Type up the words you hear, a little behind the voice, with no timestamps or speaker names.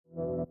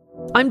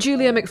I'm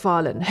Julia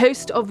McFarlane,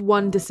 host of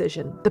One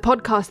Decision, the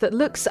podcast that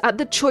looks at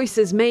the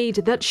choices made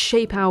that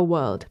shape our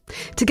world.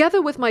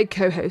 Together with my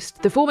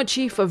co-host, the former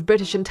chief of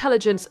British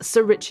intelligence,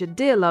 Sir Richard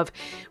Dearlove,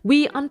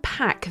 we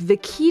unpack the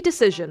key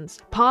decisions,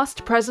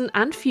 past, present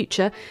and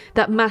future,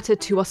 that matter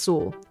to us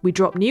all. We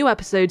drop new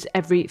episodes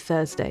every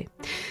Thursday.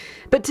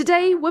 But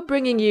today we're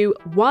bringing you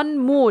one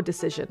more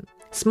decision.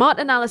 Smart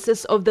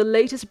analysis of the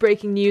latest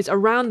breaking news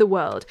around the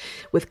world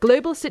with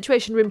Global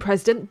Situation Room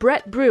President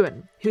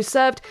Bruen, who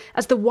served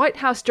as the White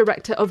House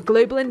Director of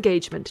Global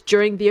Engagement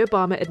during the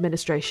Obama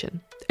administration.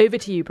 Over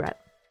to you, Brett.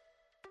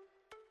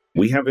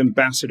 We have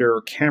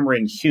Ambassador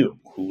Cameron Hume,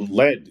 who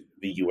led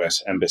the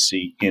U.S.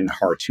 Embassy in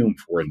Khartoum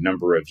for a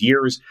number of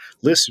years.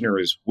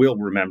 Listeners will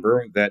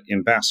remember that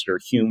Ambassador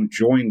Hume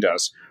joined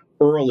us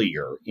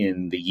earlier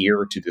in the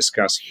year to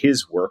discuss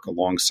his work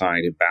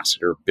alongside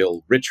Ambassador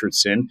Bill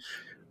Richardson,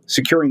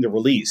 securing the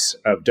release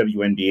of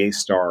WNBA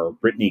star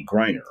Brittany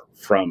Griner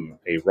from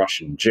a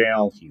Russian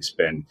jail. He's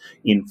been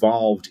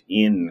involved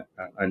in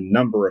a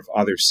number of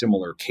other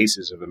similar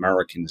cases of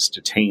Americans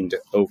detained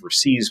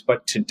overseas.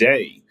 But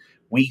today,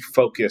 we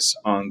focus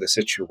on the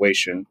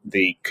situation,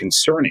 the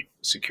concerning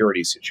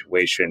security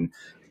situation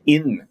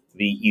in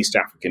the East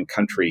African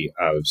country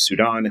of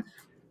Sudan.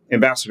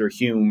 Ambassador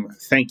Hume,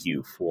 thank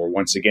you for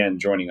once again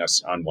joining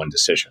us on One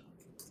Decision.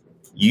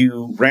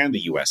 You ran the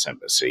U.S.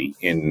 Embassy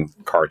in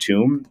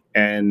Khartoum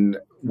and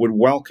would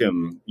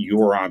welcome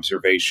your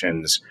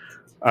observations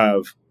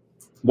of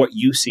what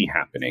you see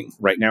happening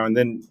right now, and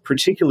then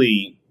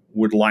particularly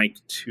would like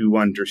to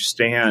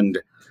understand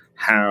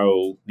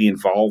how the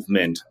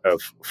involvement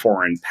of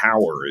foreign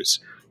powers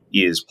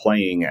is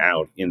playing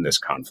out in this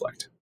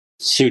conflict.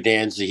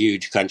 Sudan's a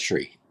huge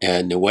country,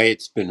 and the way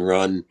it's been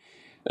run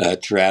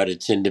throughout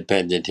its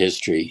independent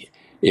history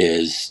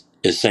is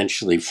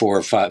essentially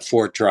four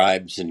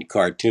tribes in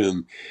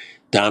Khartoum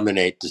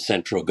dominate the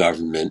central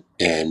government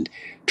and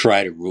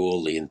try to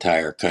rule the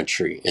entire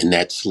country. And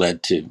that's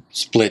led to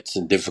splits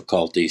and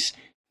difficulties.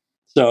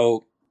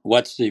 So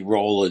what's the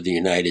role of the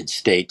United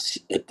States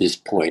at this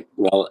point?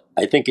 Well,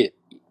 I think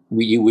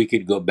we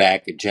could go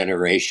back a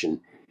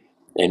generation,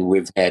 and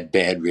we've had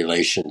bad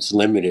relations,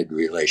 limited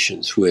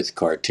relations with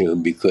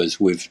Khartoum because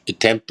we've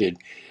attempted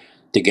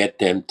to get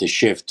them to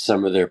shift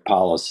some of their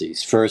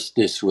policies. First,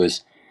 this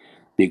was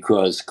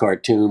because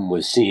Khartoum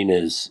was seen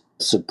as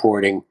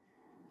supporting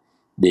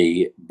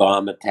the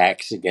bomb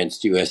attacks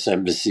against U.S.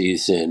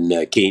 embassies in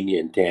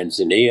Kenya and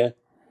Tanzania.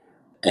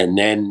 And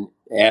then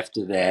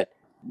after that,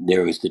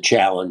 there was the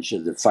challenge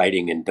of the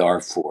fighting in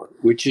Darfur,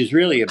 which is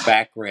really a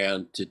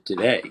background to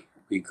today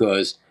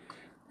because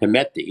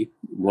Hemeti,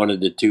 one of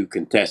the two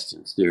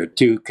contestants, there are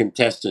two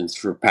contestants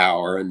for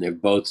power, and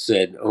they've both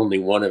said only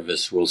one of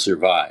us will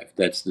survive.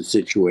 That's the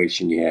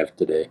situation you have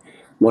today.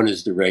 One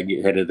is the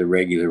head of the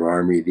regular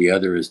army. The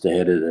other is the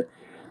head of the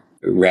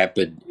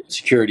rapid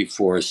security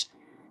force.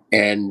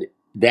 And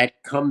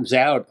that comes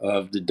out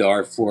of the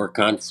Darfur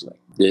conflict.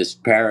 This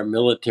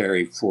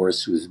paramilitary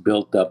force was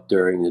built up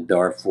during the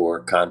Darfur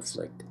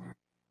conflict.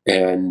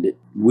 And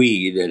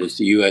we, that is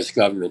the U.S.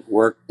 government,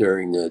 worked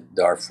during the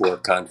Darfur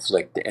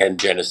conflict to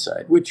end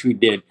genocide, which we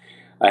did.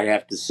 I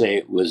have to say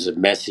it was a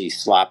messy,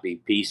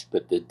 sloppy peace,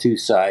 but the two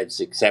sides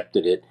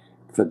accepted it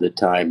for the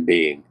time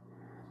being.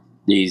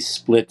 These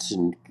splits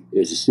in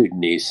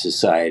Sudanese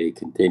society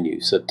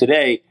continue. So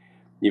today,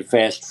 you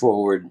fast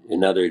forward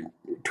another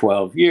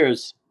 12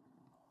 years,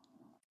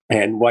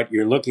 and what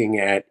you're looking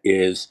at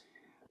is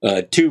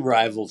two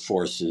rival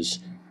forces,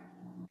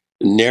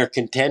 and they're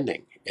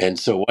contending. And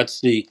so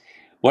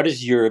what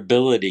is your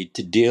ability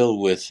to deal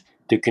with,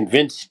 to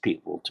convince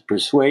people, to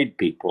persuade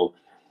people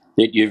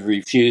that you've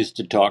refused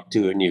to talk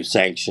to and you've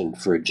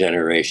sanctioned for a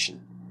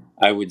generation?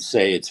 I would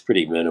say it's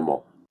pretty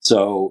minimal.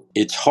 So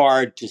it's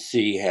hard to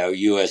see how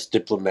U.S.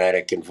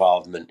 diplomatic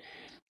involvement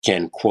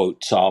can,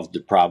 quote, solve the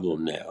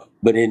problem now.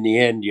 But in the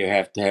end, you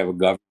have to have a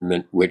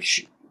government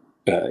which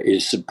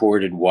is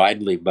supported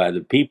widely by the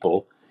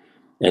people,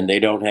 and they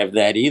don't have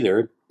that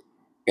either.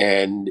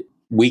 And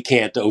we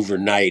can't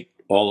overnight,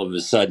 all of a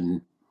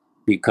sudden,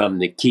 become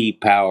the key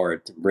power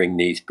to bring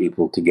these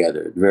people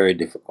together. Very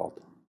difficult.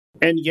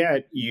 And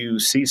yet you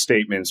see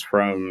statements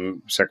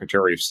from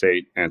Secretary of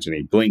State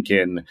Antony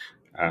Blinken,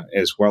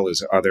 as well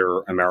as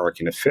other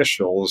American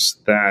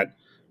officials that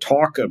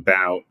talk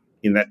about,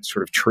 in that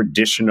sort of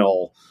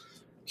traditional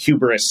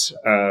hubris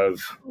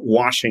of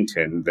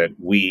Washington, that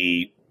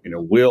we,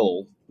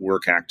 will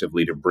work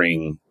actively to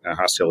bring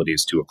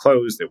hostilities to a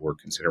close, that we're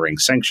considering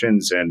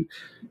sanctions. And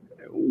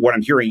what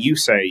I'm hearing you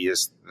say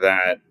is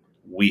that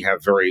we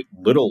have very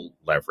little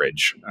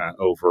leverage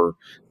over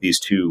these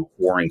two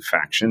warring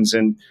factions.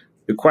 And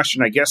the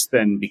question, I guess,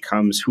 then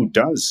becomes who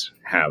does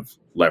have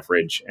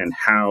leverage, and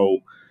how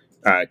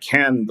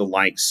can the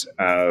likes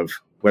of,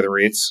 whether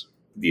it's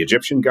the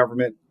Egyptian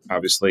government,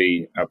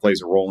 obviously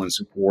plays a role in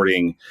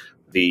supporting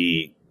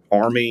the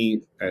army,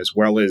 as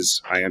well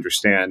as, I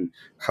understand,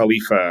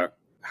 Khalifa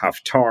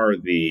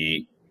Haftar,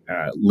 the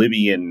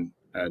Libyan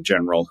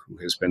general who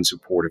has been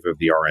supportive of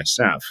the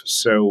RSF.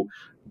 So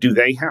Do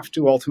they have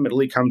to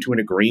ultimately come to an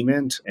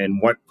agreement?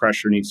 And what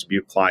pressure needs to be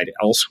applied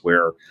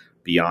elsewhere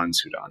beyond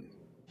Sudan?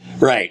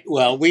 Right.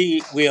 Well,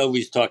 we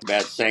always talk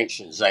about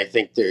sanctions. I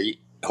think they're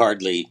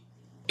hardly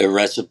a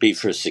recipe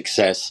for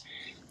success.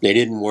 They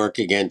didn't work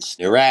against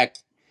Iraq.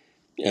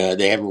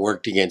 They haven't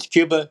worked against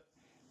Cuba.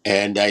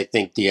 And I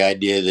think the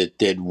idea that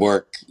they'd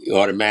work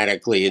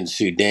automatically in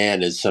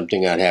Sudan is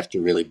something I'd have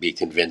to really be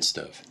convinced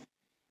of.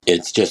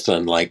 It's just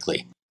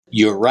unlikely.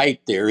 You're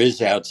right, there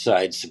is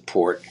outside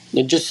support.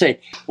 And just say,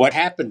 what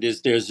happened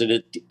is there's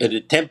an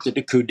attempt at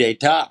a coup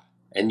d'etat.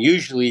 And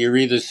usually you're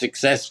either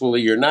successful or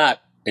you're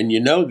not. And you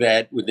know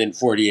that within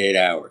 48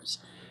 hours.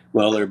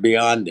 Well, they're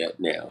beyond that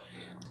now.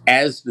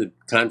 As the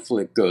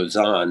conflict goes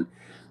on,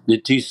 the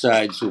two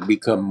sides will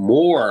become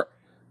more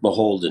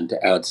beholden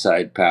to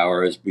outside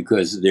powers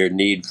because of their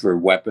need for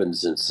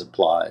weapons and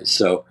supplies.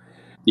 So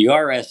the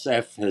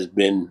RSF has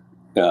been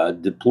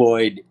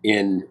deployed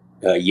in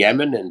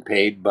Yemen and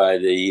paid by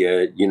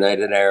the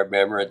United Arab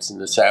Emirates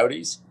and the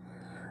Saudis.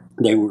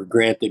 They were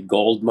granted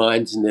gold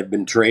mines and they've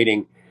been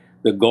trading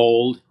the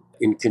gold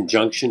in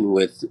conjunction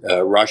with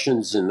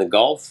Russians in the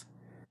Gulf.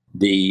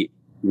 The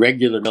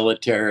regular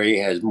military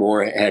had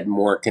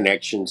more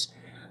connections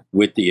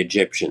with the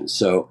Egyptians.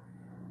 So,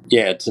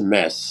 yeah, it's a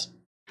mess.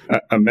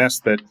 A mess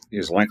that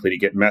is likely to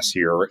get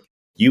messier.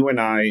 You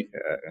and I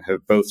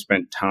have both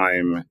spent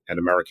time at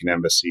American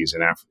embassies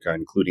in Africa,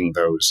 including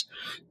those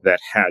that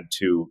had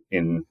to,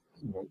 in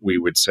what we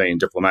would say in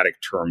diplomatic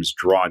terms,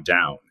 draw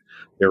down.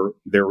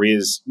 There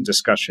is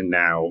discussion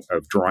now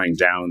of drawing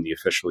down the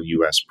official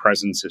U.S.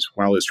 presence, as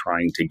well as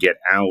trying to get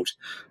out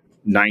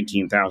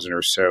 19,000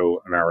 or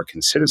so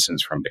American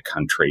citizens from the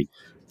country.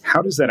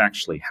 How does that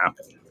actually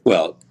happen?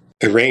 Well,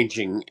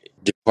 arranging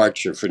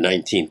departure for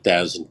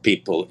 19,000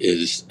 people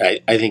is, I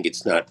think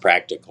it's not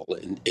practical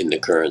in the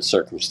current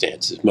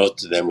circumstances.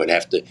 Most of them would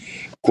have to,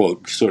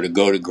 quote, sort of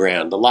go to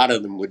ground. A lot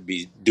of them would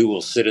be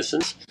dual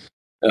citizens.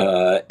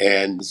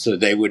 And so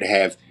they would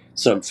have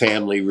some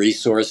family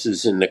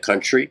resources in the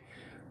country.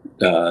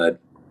 And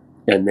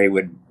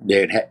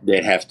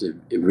they'd have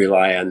to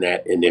rely on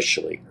that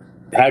initially.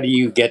 How do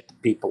you get the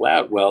people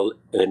out? Well,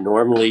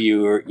 normally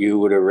you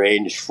would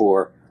arrange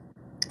for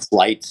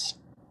flights,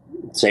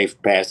 safe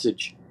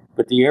passage,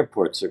 but the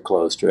airports are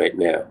closed right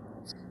now.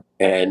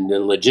 And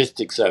the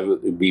logistics of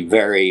it would be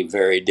very,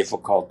 very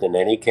difficult in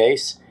any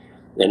case.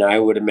 And I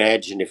would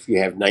imagine if you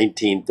have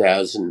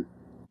 19,000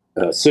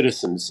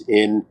 citizens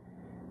in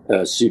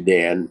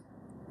Sudan,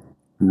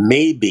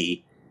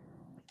 maybe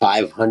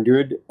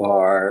 500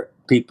 are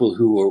people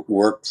who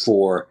work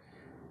for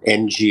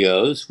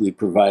NGOs. We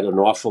provide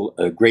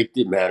a great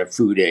amount of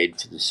food aid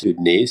to the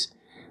Sudanese,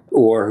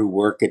 or who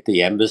work at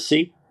the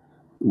embassy.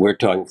 We're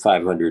talking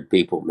 500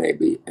 people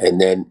maybe.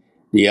 And then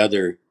the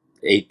other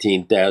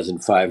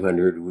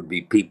 18,500 would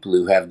be people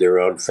who have their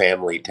own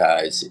family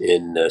ties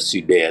in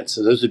Sudan.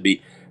 So those would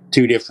be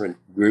two different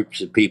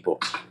groups of people.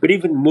 But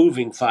even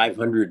moving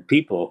 500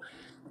 people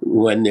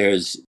when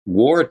there's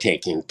war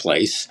taking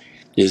place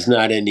is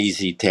not an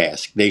easy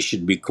task. They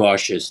should be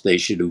cautious. They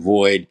should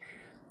avoid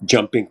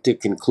jumping to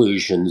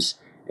conclusions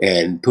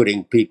and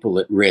putting people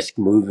at risk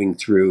moving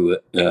through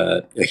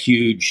a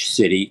huge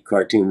city.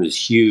 Khartoum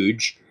is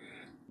huge,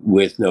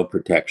 with no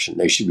protection.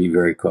 They should be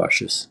very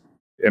cautious.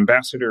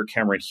 Ambassador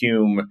Cameron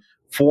Hume,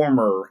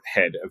 former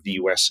head of the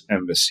U.S.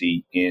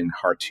 Embassy in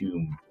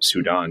Khartoum,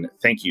 Sudan,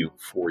 thank you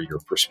for your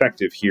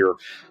perspective here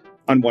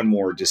on One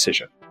More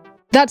Decision.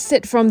 That's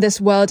it from this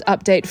World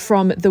Update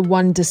from the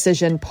One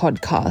Decision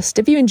podcast.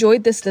 If you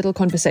enjoyed this little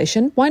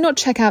conversation, why not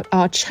check out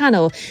our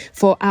channel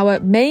for our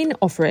main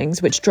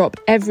offerings, which drop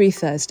every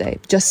Thursday.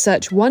 Just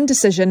search One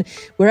Decision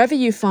wherever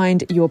you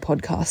find your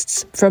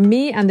podcasts. From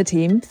me and the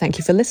team, thank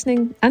you for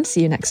listening and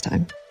see you next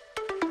time.